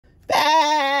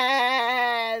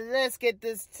Let's get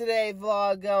this today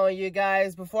vlog going, you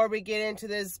guys. Before we get into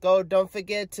this, don't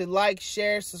forget to like,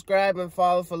 share, subscribe, and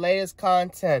follow for latest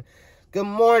content. Good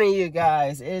morning, you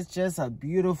guys. It's just a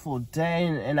beautiful day,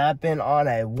 and I've been on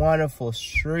a wonderful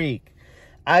streak.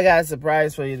 I got a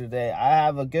surprise for you today. I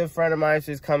have a good friend of mine.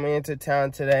 She's coming into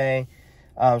town today.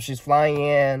 She's flying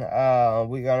in.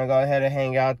 We're gonna go ahead and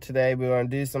hang out today. We're gonna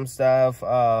do some stuff.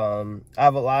 I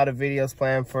have a lot of videos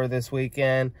planned for this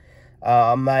weekend.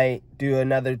 I might do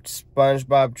another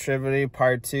SpongeBob Trivia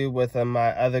Part 2 with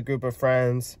my other group of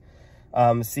friends.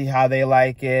 See how they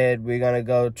like it. We're gonna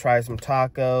go try some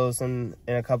tacos in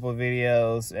a couple of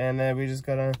videos, and then we're just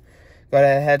gonna go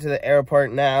ahead and head to the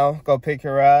airport now. Go pick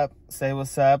her up, say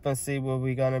what's up, and see what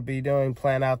we're gonna be doing.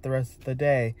 Plan out the rest of the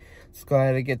day. Let's go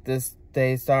ahead and get this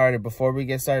day started. Before we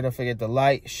get started, don't forget to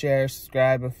like, share,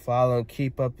 subscribe, and follow, and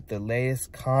keep up with the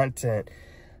latest content.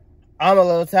 I'm a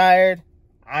little tired.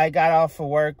 I got off of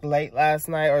work late last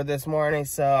night or this morning,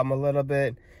 so I'm a little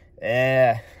bit,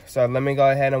 so let me go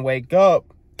ahead and wake up.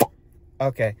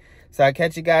 Okay, so I'll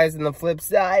catch you guys in the flip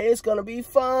side. It's gonna be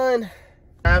fun.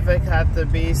 Traffic have to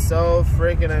be so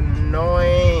freaking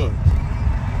annoying.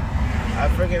 I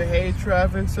freaking hate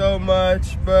traffic so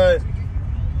much, but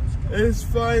it's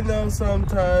fine though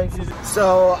sometimes.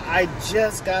 So I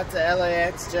just got to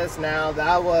LAX just now.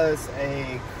 That was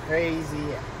a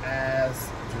crazy ass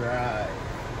drive.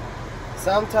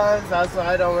 Sometimes that's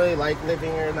why I don't really like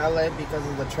living here in LA, because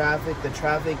of the traffic. The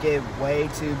traffic get way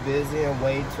too busy and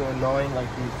way too annoying. Like,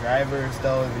 these drivers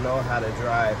don't even know how to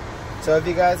drive. So if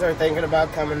you guys are thinking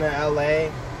about coming to LA,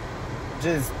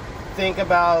 just think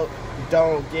about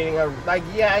getting a,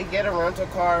 get a rental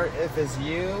car if it's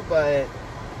you, but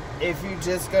if you're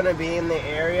just gonna be in the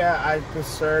area, I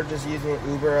prefer just using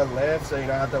Uber or Lyft, so you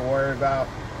don't have to worry about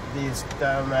these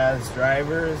dumbass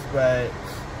drivers. But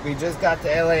we just got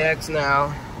to LAX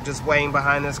now, just waiting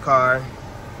behind this car.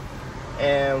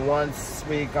 And once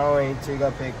we going to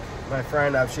go pick my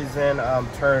friend up, she's in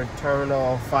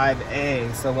Terminal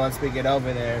 5A. So once we get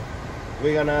over there,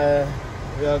 we'll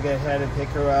get ahead and pick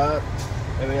her up,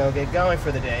 and we'll get going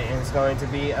for the day. And it's going to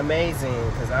be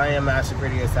amazing, because I am actually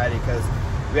pretty excited, because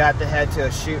we have to head to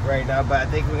a shoot right now. But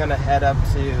I think we're gonna head up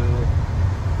to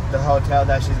the hotel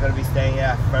that she's gonna be staying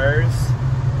at first.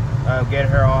 Get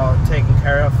her all taken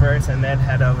care of first, and then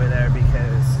head over there,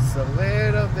 because it's I'm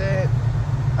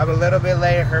a little bit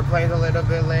late. Her plane's a little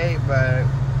bit late, but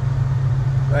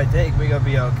I think we're gonna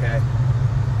be okay.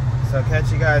 So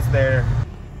catch you guys there.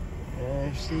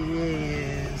 There she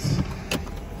is.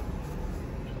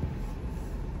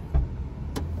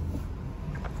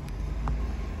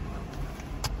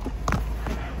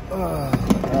 Oh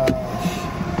gosh.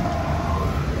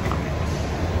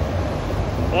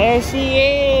 There she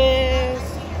is.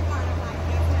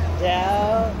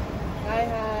 Down. Hi.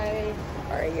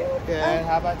 How are you? Good.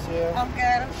 How about you? I'm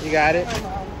good. You got it? Hi,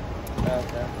 Mom.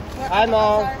 Okay. Hi,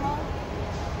 Mom. Sorry, Mom.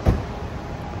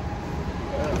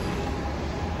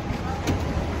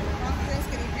 Mom's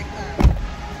getting picked up.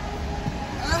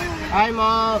 Hi,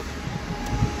 Mom.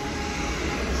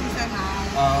 She said hi.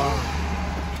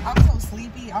 Oh. I'm so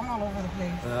sleepy. I'm all over the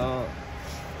place. Oh.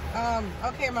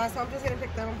 Okay, Ma, so I'm just getting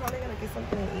picked up. I'm probably gonna get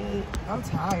something to eat. I'm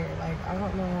tired. Like, I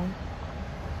don't know.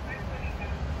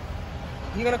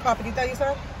 You gonna call Pepita, you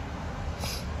said?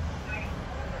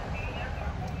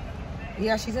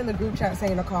 Yeah, she's in the group chat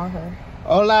saying to call her.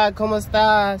 Hola, ¿cómo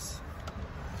estás?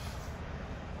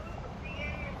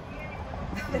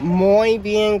 Muy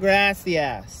bien,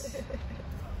 gracias.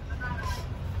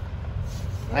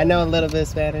 I know a little bit of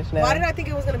Spanish now. Why did I think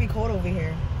it was gonna be cold over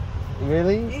here?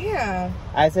 Really? Yeah.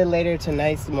 I said later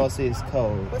tonight mostly it's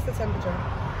cold. What's the temperature?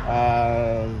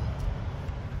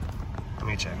 Let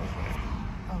me check.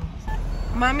 Oh.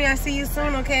 Mommy, I see you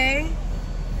soon, okay?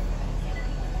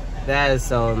 That is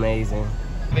so amazing.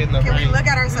 Can we look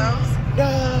at ourselves? No,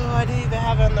 I didn't even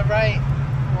have it on the right.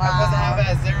 Wow. I'm supposed to have it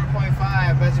at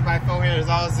 0.5, but my phone here is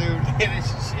all zoomed in and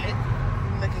shit.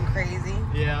 Looking crazy.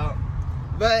 Yeah.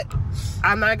 But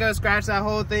I'm not gonna scratch that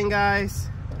whole thing, guys.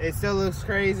 It still looks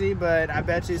crazy, but I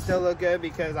bet you still look good,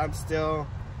 because I'm still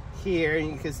here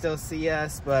and you can still see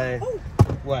us. But Ooh.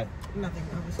 What? Nothing.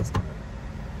 I was just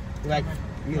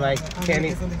You like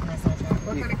candy?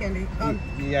 What kind of candy?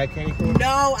 You like candy corn?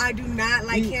 No, I do not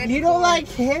like candy corn. You don't like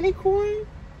candy corn?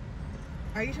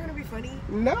 Are you trying to be funny?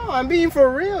 No, I'm being for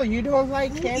real. You don't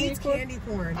like Who candy eats corn? candy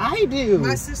corn? I do.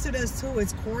 My sister does too.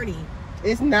 It's corny.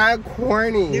 It's not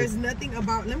corny. There's nothing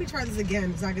about. Let me try this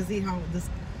again so I can see how this.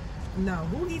 No,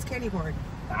 who eats candy corn?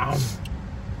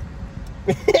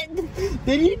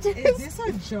 Did you just... Is this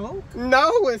a joke?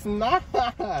 No, it's not.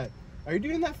 Are you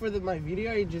doing that for my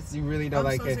video, or you really don't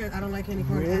like it? Serious. I don't like candy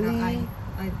corn. Really?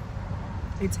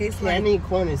 It tastes candy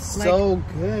corn is so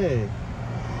good.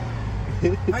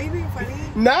 Are you being funny?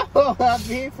 No, I'm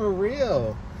being for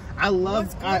real. I love.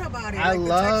 What's good about it? I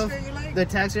love the texture you like? the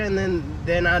texture, and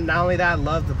then not only that, I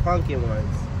love the pumpkin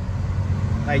ones.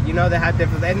 Like, you know, they have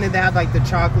different, and then they have like the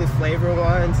chocolate flavor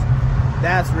ones.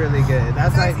 That's really good.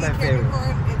 That's like my favorite.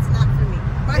 Corn, it's not for me.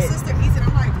 My sister eats it.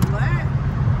 I'm like, what?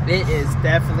 It is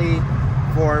definitely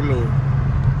for me.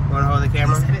 Want to hold the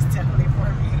camera? He said it's definitely for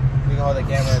me. We can hold the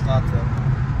camera and talk to him. You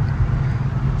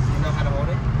know how to hold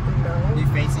it? No.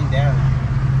 You're facing down.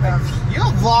 Like, you're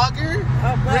a vlogger?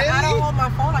 Oh, but really? I don't hold my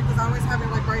phone like this. I always have it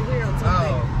like right here on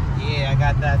something. Oh, yeah, I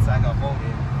got that so I can hold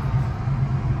it.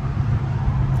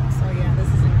 So yeah, this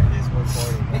is it. It's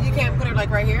recording. But you can't put it like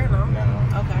right here, no? No.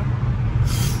 Okay.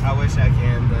 I wish I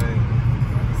can, but...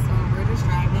 So we're just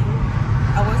driving.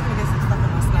 I was gonna get some stuff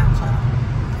on my Snapchat.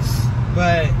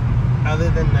 But other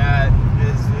than that,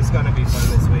 it's gonna be fun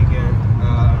this weekend.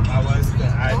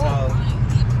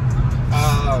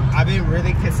 I've been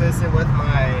really consistent with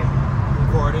my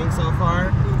recording so far.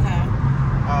 Okay.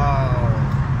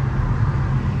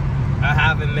 I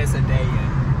haven't missed a day yet.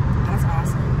 That's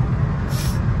awesome.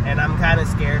 And I'm kind of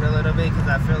scared a little bit because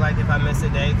I feel like if I miss a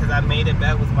day, because I made a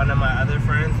bet with one of my other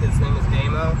friends, his name is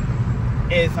Damo.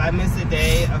 If I miss a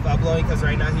day of uploading, because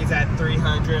right now he's at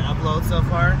 300 uploads so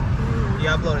far. He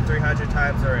uploaded 300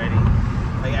 times already,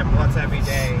 like once every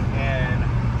day. And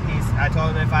I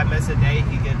told him if I miss a day,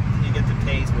 he get to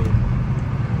tase me.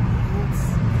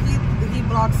 He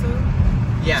vlogs too?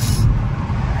 Yes.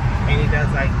 And he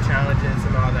does like challenges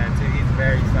and all that too. He's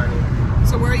very funny.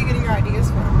 So where are you getting your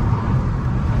ideas from?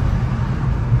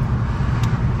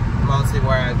 Mostly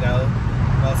where I go.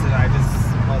 Mostly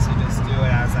just do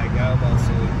it as I go.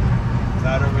 Mostly, so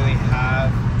I don't really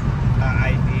have an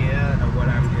idea of what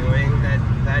I'm doing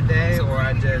that day, or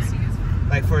I just,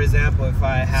 like, for example, if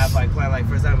I have like planned, like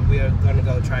for example, we are gonna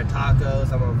go try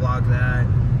tacos. I'm gonna vlog that.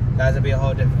 That's gonna be a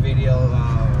whole different video.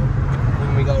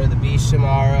 When we go to the beach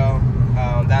tomorrow,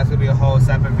 that's gonna be a whole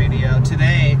separate video.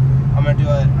 Today, I'm gonna do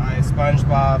a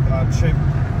SpongeBob trip.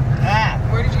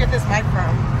 Where did you get this mic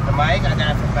from? The mic I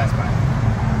got from Best Buy.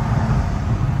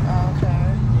 Oh,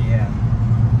 okay. Yeah.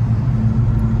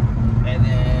 And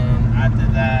then after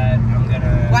that, I'm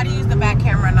gonna. Why do you use the back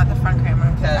camera, not the front camera?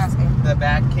 I'm just asking. The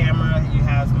back camera, you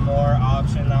have more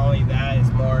option. Not only that, it's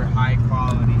more high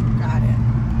quality. Got it.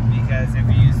 Because if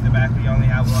you use the back, you only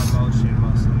have one motion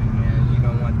mostly, and you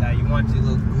don't want that. You want it to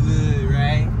look good,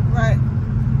 right? Right.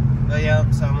 But yeah,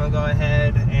 so I'm gonna go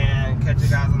ahead and catch you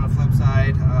guys on the flip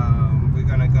side. We're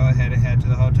gonna go ahead and head to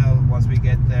the hotel. Once we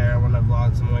get there, I wanna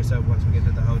vlog some more stuff once we get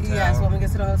to the hotel. Yes, when we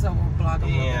get to the hotel, we'll vlog a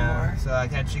little bit more. So I'll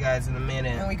catch you guys in a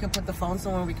minute. And we can put the phone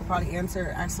somewhere. We can probably ask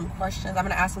some questions. I'm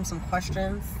gonna ask them some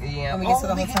questions. Yeah. When we get to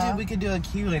the hotel. We could do a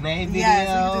Q&A video. Yes,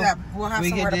 we can do that. We'll have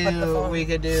somewhere to put the phone. We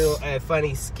could do a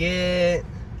funny skit.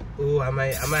 Ooh, I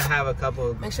might have a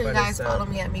couple. Make sure you guys follow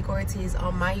me at Miko Ortiz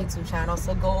on my YouTube channel.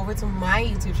 So go over to my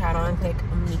YouTube channel and click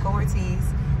Miko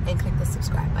Ortiz and click the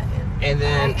subscribe button. And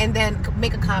then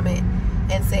make a comment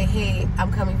and say, hey, I'm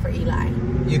coming for Eli.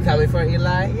 You coming for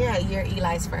Eli? Yeah, you're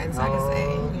Eli's friend, so I can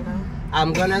say, you know.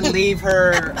 I'm gonna leave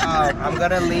her.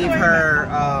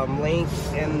 Link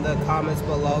in the comments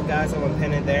below, guys. I'm gonna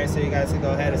pin it there so you guys can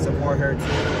go ahead and support her too.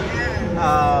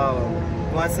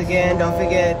 Once again, don't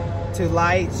forget to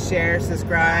like, share,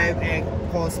 subscribe, and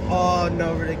post all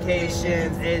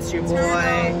notifications. It's your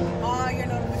boy, all your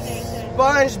notifications.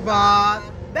 SpongeBob.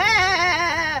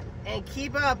 Bah! And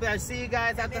keep up. I'll see you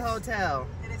guys at the hotel.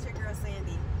 And it's your girl,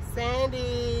 Sandy.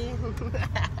 Sandy.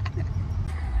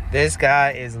 This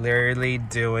guy is literally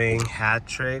doing hat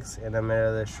tricks in the middle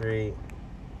of the street.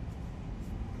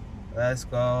 Let's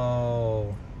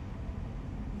go.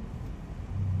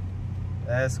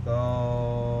 Let's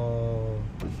go.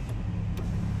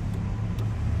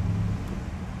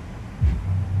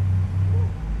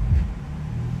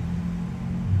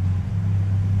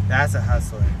 That's a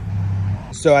hustler.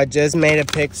 So I just made a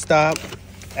pit stop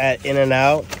at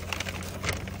In-N-Out.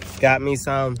 Got me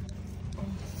some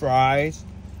fries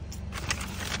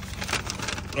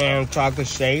and chocolate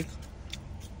shake.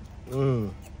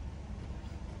 If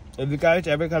you guys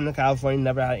ever come to California,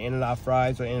 never had In-N-Out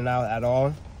fries or In-N-Out at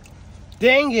all,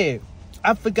 dang it,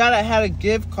 I forgot I had a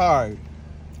gift card.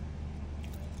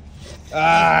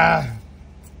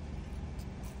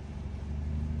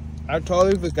 I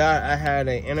totally forgot I had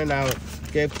an In-N-Out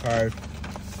gift card,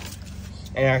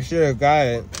 and I should have got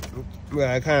it, but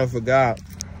I kind of forgot.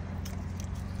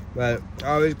 But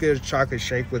I always get a chocolate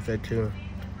shake with it too.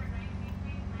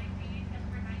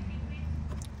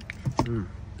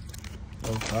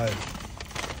 Okay.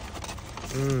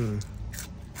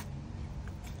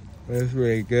 That's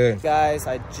really good. Guys,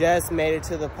 I just made it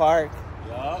to the park.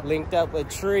 Yup. Linked up with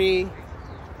Tree.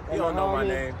 You don't know my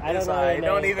name. I don't know your name.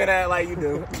 Don't even act like you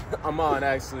do. Amon,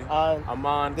 actually.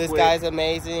 Amon This Quick. Guy's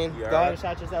amazing. Go ahead and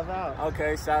shout yourself out.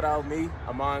 Okay, shout out me,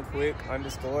 Amon Quick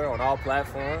 _ on all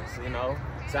platforms, you know.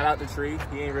 Shout out to Tree.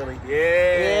 He ain't really.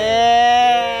 Yeah.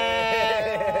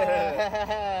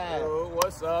 Yo,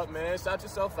 what's up, man? Shout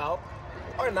yourself out.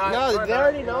 Or not. No, they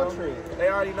already know Tree. They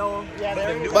already know him? Yeah, they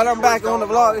already know. But I'm back on the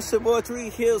vlog. It's your boy Tree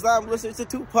Hills. I'm listening to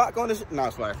Tupac on this. No,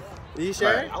 it's fine. You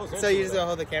sure? Right. So you just gonna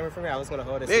hold the camera for me? I was gonna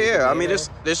hold it. Yeah. I mean, this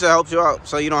helps you out,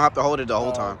 so you don't have to hold it the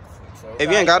whole time. If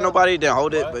you ain't got nobody, then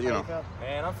hold it. But you know.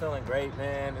 Man, I'm feeling great,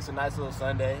 man. It's a nice little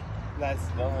Sunday. Nice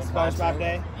SpongeBob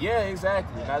day. Yeah,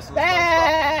 exactly. Nice little SpongeBob.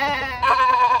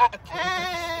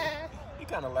 You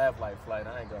kind of laugh like Flight.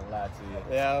 I ain't gonna lie to you.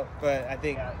 Yeah, but I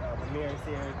think Amir's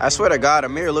here. I swear to God,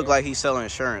 Amir looked like he's selling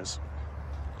insurance.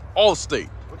 Allstate.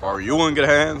 Are you in good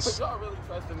hands? Y'all really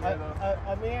trust Amir, though?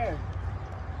 Amir.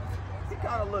 He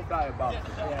kind of look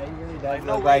diabolical. Yeah, he really does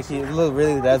look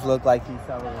like he's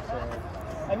selling insurance.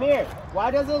 Amir,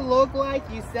 why does it look like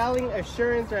you're selling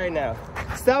insurance right now?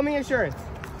 Sell me insurance.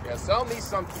 Yeah, sell me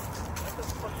something.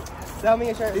 Sell me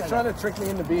insurance. He's trying to trick me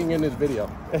into being in this video.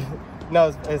 No,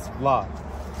 it's vlog.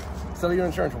 Sell your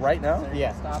insurance right now?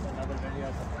 Yeah. Stop another video.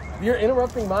 You're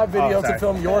interrupting my video to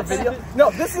film your video?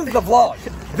 No, this is the vlog.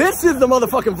 This is the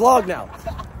motherfucking vlog now.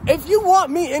 If you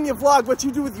want me in your vlog, what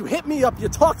you do is you hit me up, you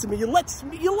talk to me, you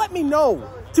let me know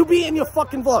to be in your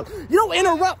fucking vlog. You don't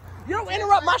interrupt. You don't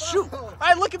interrupt my shoot. All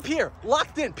right, look at Pierre.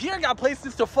 Locked in. Pierre got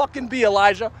places to fucking be,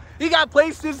 Elijah. He got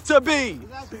places to be.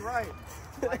 He's actually right.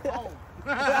 Like home.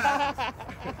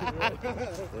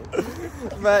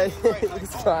 But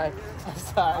it's fine. I'm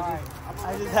sorry.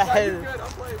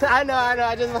 I know.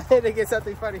 I just wanted to get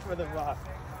something funny for the vlog.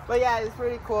 But yeah, it's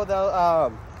pretty cool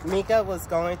though. Mika was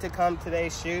going to come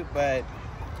today's shoot, but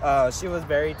she was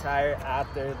very tired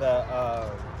after the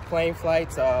plane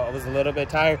flight, so I was a little bit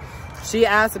tired. She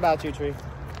asked about you, Tree.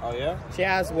 Oh yeah? She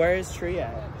asked, where is Tree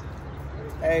at?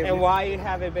 Hey, and why you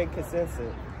haven't been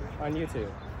consistent on YouTube?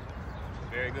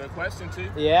 Very good question, too.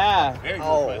 Yeah. Very good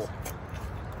question.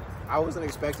 I wasn't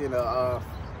expecting all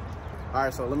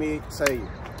right, so let me say,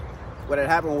 what had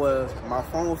happened was my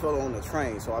phone fell on the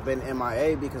train, so I've been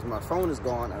MIA because my phone is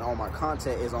gone and all my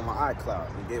content is on my iCloud.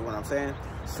 You get what I'm saying?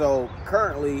 So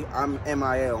currently, I'm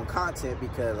MIA on content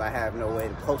because I have no way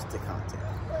to post the content.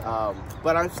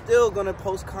 But I'm still gonna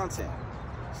post content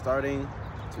starting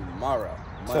tomorrow.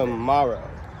 Monday. Tomorrow.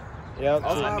 Yep.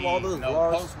 I'll have all those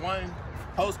vlogs.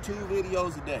 Post 2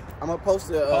 videos a day. I'm gonna post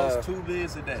 2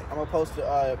 vids a day. I'm gonna post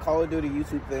a Call of Duty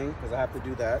YouTube thing because I have to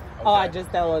do that. Okay. Oh, I just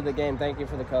downloaded the game. Thank you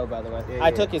for the code, by the way. Yeah,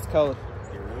 I took his code.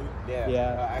 Yeah.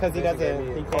 Yeah. Because he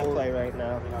can't play right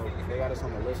now. You know, they got us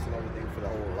on the list and everything for the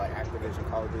whole like Activision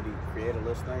Call of Duty creator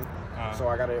list thing. So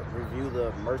I gotta review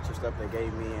the merch and stuff they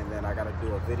gave me, and then I gotta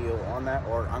do a video on that,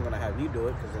 or I'm gonna have you do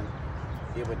it because then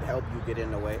it would help you get in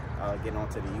the way, get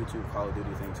onto the YouTube Call of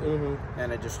Duty thing too.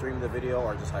 And then just stream the video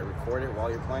or just like record it while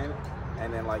you're playing it,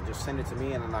 and then like just send it to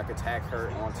me, and then I could tag her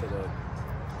onto the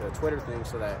Twitter thing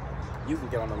so that you can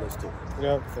get on the list too.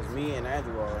 Yep. Because me and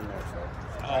Andrew are in there, so.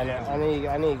 I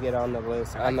need to get on the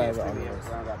list. I'm not on the list.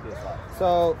 I got PS5.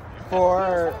 So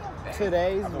for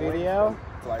today's video,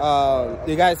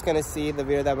 you guys gonna see the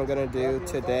video that we're gonna do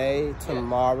today,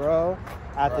 tomorrow.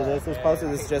 After this is posted,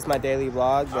 this is just my daily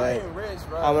vlog, but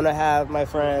I'm gonna have my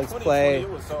friends play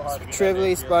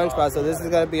Trivia SpongeBob. So this is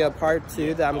gonna be a part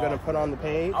 2 that I'm gonna put on the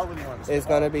page. It's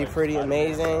gonna be pretty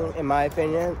amazing in my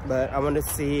opinion, but I want to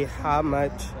see how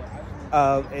much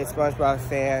of a SpongeBob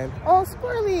fan. Oh,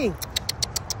 Squirrely!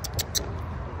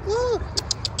 Look!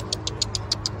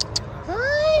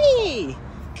 Hi!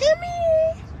 Come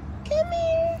here! Come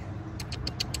here!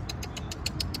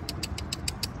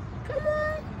 Come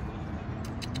on!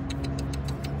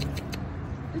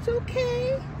 It's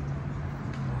okay.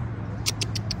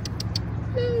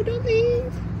 No, don't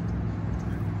leave.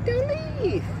 Don't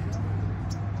leave.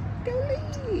 Don't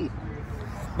leave.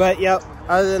 But yep,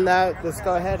 other than that, let's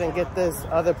go ahead and get this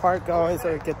other part going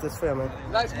so we get this filming.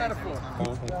 Nice metaphor.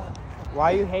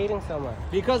 Why are you hating so much?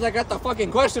 Because I got the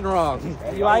fucking question wrong.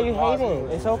 Why are you hating?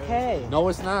 It's okay. No,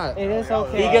 it's not. It is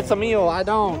okay. He gets a meal. I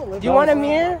don't. Do you want a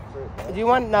mirror? Do you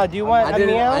want a meal?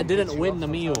 I didn't win the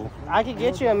meal. I could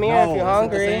get you a mirror if you're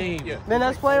hungry. Then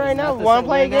let's play right now. Want to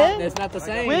play again? It's not the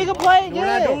same. We can play again.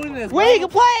 We're not doing this. We can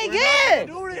play again.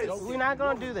 We're not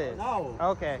gonna do this. No.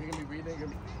 Okay.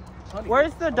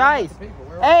 Where's the dice?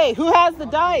 Hey, who has the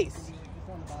dice?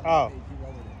 Oh.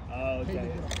 Okay.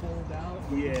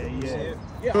 Yeah.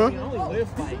 Yeah, we only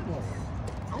live like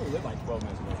only live like 12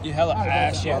 minutes away. You hella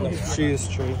ass, yeah. She is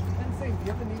true.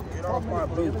 Get off my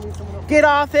boots. Get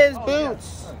off his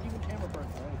boots.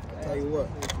 Tell you what.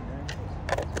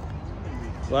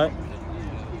 What?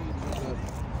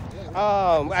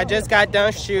 I just got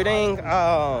done shooting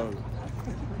that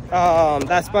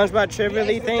SpongeBob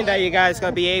Trivia thing that you guys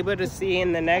gonna be able to see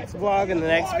in the next vlog, in the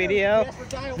next video.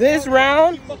 This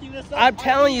round, I'm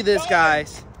telling you this,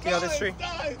 guys. You know this tree?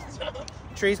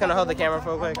 Tree's gonna hold the camera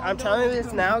real quick. I'm telling you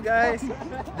this now, guys.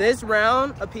 This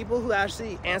round of people who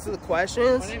actually answer the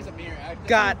questions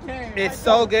it's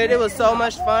so good. It was so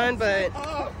much fun, but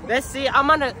let's see. I'm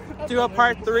gonna do a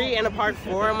part 3 and a part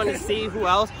 4. I'm gonna see who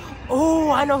else. Oh,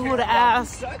 I know who to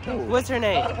ask. What's her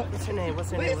name?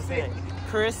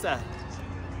 Carissa.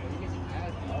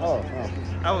 Oh,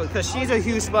 because she's a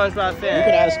huge SpongeBob fan. you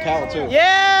can ask Cal too.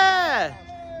 Yeah!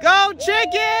 Go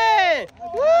Chicken!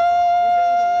 Woo!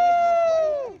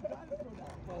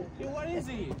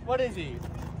 What is he?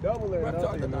 Double or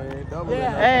nothing, man. Double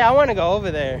Hey, I want to go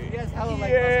over there. You guys hella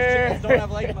like chickens don't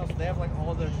have leg muscles. They have like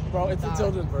all the. Bro, it's a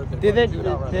children's birthday. Did they?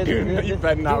 You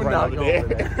better not run over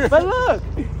there. But look,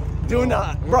 Do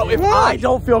not. Bro, if I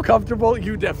don't feel comfortable,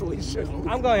 you definitely should.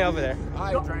 I'm going over there.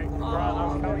 I drank. Bro,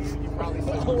 I'm telling you, you probably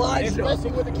should.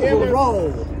 Especially with the camera.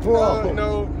 Bro.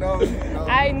 No.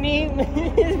 I need.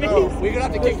 We're gonna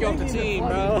have to kick you off the team,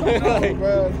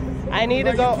 bro. I need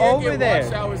to go over there.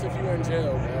 Showers if you're in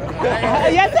jail,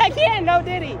 man. Yes, I can. No,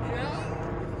 Diddy.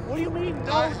 What do you mean?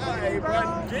 No,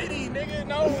 bro. Diddy, nigga,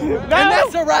 no. No. And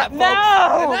that's a wrap, folks.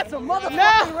 No. And that's a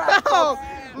motherfucking wrap, folks.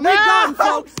 No. We're done,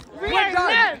 folks. We We're are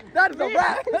done. not. That is a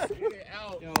wrap.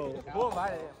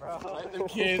 Let them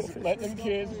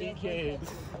kids be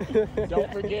kids.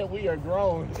 Don't forget we are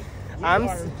grown. I'm.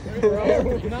 Not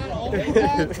only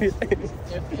that,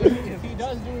 if he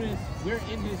does do this, we're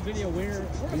in his video.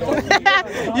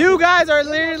 You guys are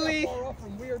literally.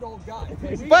 From weird old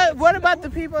guys. But what about the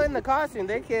people in the costume?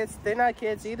 They're kids. They're not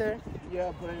kids either.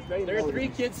 Yeah, but There are 3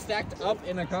 kids stacked up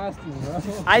in a costume, bro.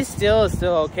 I still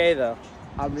okay though.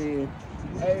 I mean,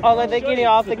 Oh, like they're getting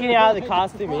out of the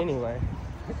costume anyway.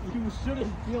 You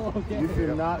shouldn't feel okay. you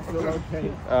should not feel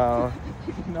okay. Oh.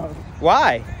 No.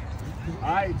 Why?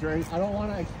 I drink. I don't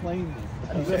want to explain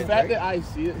this. The fact that I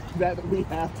see it, that we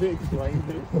have to explain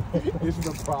it, is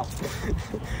the problem.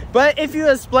 But if you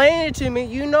explain it to me,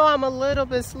 you know I'm a little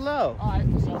bit slow. Alright,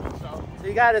 so. So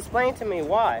you gotta explain to me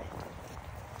why.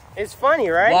 It's funny,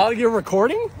 right? While you're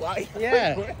recording? Why?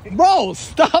 Yeah. Bro,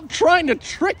 stop trying to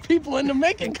trick people into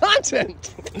making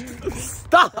content.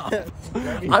 Stop.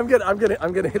 I'm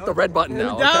gonna hit the red button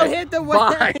now. Don't okay? hit the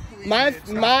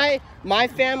Bye. My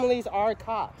families are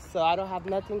cops, so I don't have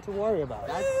nothing to worry about.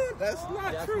 That's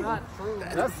not true.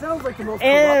 That sounds like the most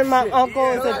And my corrupt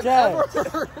uncle is a judge.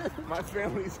 My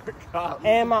family's a cop.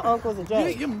 And my uncle's a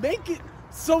judge. You make it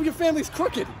so your family's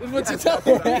crooked, is what you're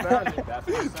telling me.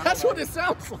 That's what it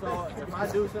sounds like. So if I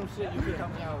do some shit, you can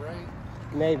help me out, right?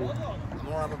 Maybe.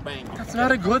 More of a bang. That's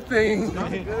not a good thing.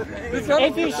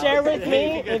 If you share with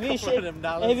me, if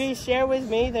you share with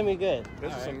me, then we good.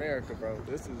 This is America, bro.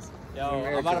 This is Yo,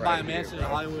 I'm about to buy a mansion in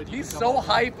Hollywood. He's so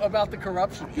hype about the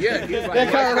corruption. Yeah, he's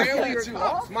like, my family are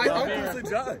cops. My uncle's a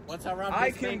judge. Once I rob I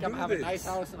this can bank, I'm do gonna have a this. nice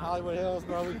house in Hollywood Hills,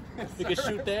 bro. We can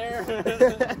shoot there.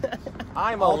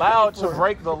 I'm allowed to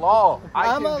break the law.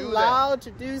 I'm allowed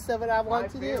to do something I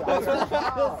want to do.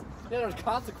 Yeah, there's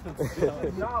consequences.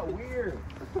 It's not weird.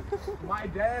 My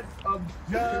dad's a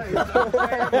judge.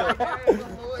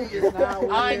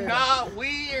 I'm not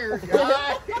weird,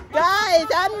 Guys,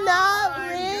 I'm not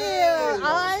real.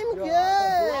 I'm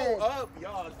good. Grow up,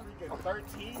 y'all freaking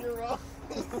 13-year-olds.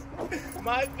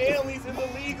 My family's in the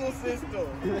legal system.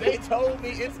 They told me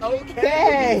it's okay.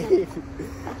 Hey,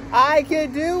 I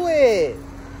can do it.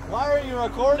 Why are you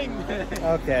recording this?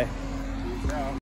 Okay.